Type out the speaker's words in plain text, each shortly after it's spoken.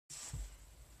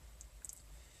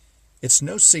It's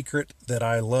no secret that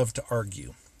I love to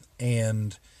argue,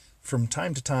 and from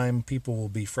time to time, people will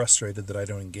be frustrated that I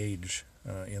don't engage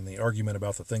in the argument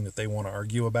about the thing that they want to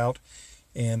argue about.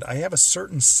 And I have a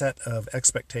certain set of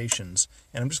expectations,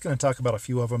 and I'm just going to talk about a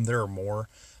few of them. There are more.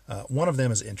 One of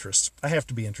them is interest. I have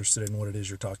to be interested in what it is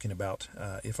you're talking about.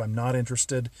 If I'm not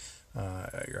interested,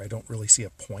 I don't really see a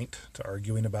point to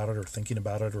arguing about it or thinking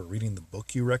about it or reading the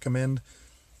book you recommend.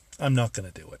 I'm not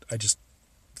going to do it.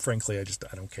 Frankly,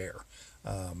 I don't care.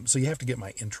 So you have to get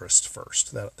my interest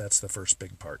first. That's the first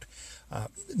big part.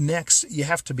 Next, you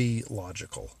have to be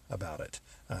logical about it.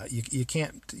 You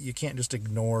can't just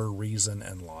ignore reason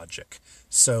and logic.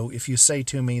 So if you say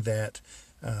to me that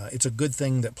it's a good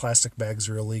thing that plastic bags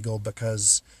are illegal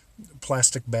because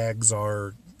plastic bags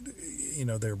are,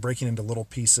 they're breaking into little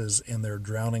pieces and they're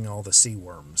drowning all the sea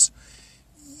worms,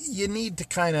 you need to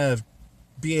kind of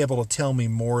be able to tell me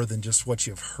more than just what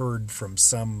you've heard from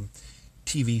some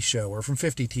TV show or from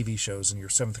 50 TV shows and your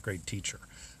seventh grade teacher.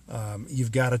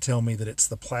 You've got to tell me that it's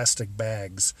the plastic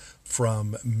bags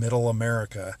from middle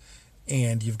America,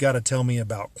 and you've got to tell me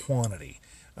about quantity.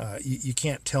 You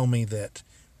can't tell me that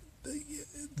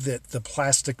the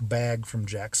plastic bag from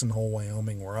Jackson Hole,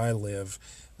 Wyoming, where I live,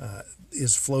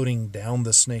 is floating down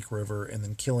the Snake River and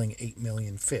then killing 8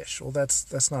 million fish. Well,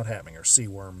 that's not happening, or sea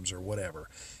worms or whatever.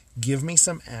 Give me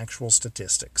some actual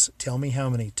statistics. Tell me how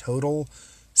many total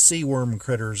sea worm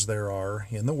critters there are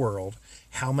in the world,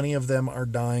 how many of them are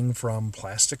dying from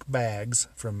plastic bags,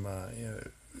 from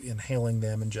inhaling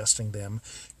them, ingesting them.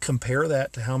 Compare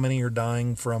that to how many are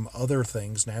dying from other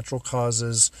things, natural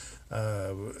causes,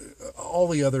 all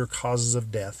the other causes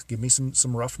of death. Give me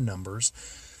some rough numbers.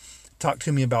 Talk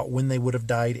to me about when they would have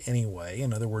died anyway.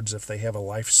 In other words, if they have a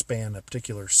lifespan, a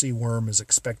particular sea worm is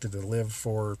expected to live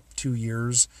for 2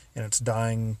 years and it's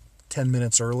dying 10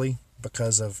 minutes early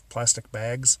because of plastic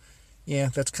bags. Yeah,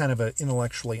 that's kind of an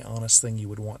intellectually honest thing you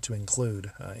would want to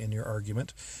include in your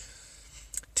argument.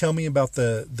 Tell me about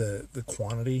the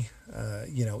quantity.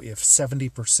 If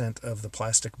 70% of the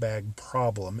plastic bag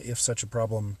problem, if such a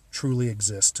problem truly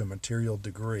exists to a material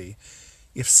degree,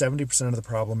 if 70% of the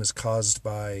problem is caused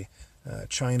by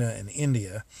China and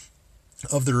India,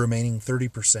 of the remaining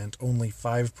 30%, only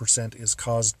 5% is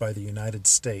caused by the United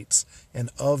States.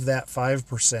 And of that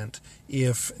 5%,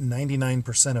 if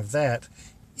 99% of that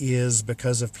is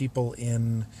because of people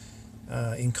in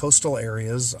coastal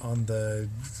areas on the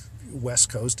West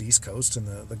Coast, East Coast, and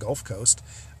the Gulf Coast,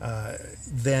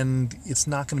 then it's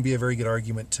not going to be a very good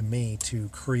argument to me to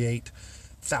create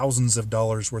thousands of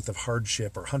dollars worth of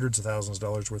hardship or hundreds of thousands of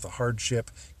dollars worth of hardship,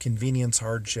 convenience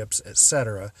hardships,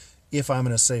 etc., if I'm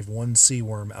going to save one sea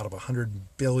worm out of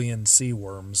 100 billion sea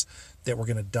worms that were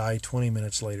going to die 20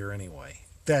 minutes later anyway.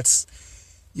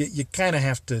 You kind of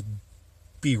have to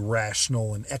be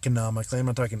rational and economically, I'm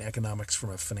not talking economics from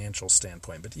a financial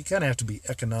standpoint, but you kind of have to be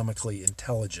economically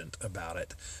intelligent about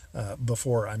it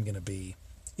before I'm going to be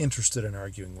interested in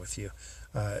arguing with you.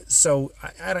 So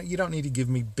you don't need to give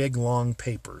me big, long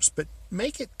papers, but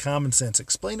make it common sense.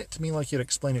 Explain it to me like you'd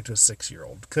explain it to a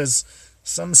 6-year-old, because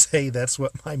some say that's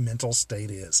what my mental state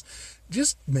is.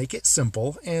 Just make it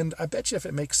simple, and I bet you if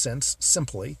it makes sense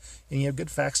simply, and you have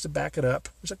good facts to back it up,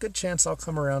 there's a good chance I'll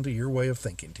come around to your way of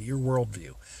thinking, to your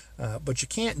worldview. But you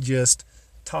can't just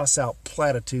toss out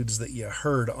platitudes that you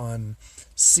heard on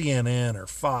CNN or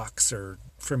Fox or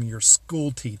from your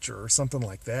school teacher or something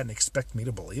like that and expect me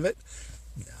to believe it.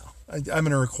 No, I'm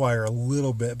going to require a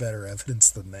little bit better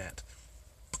evidence than that,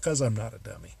 because I'm not a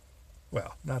dummy.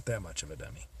 Well, not that much of a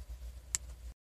dummy.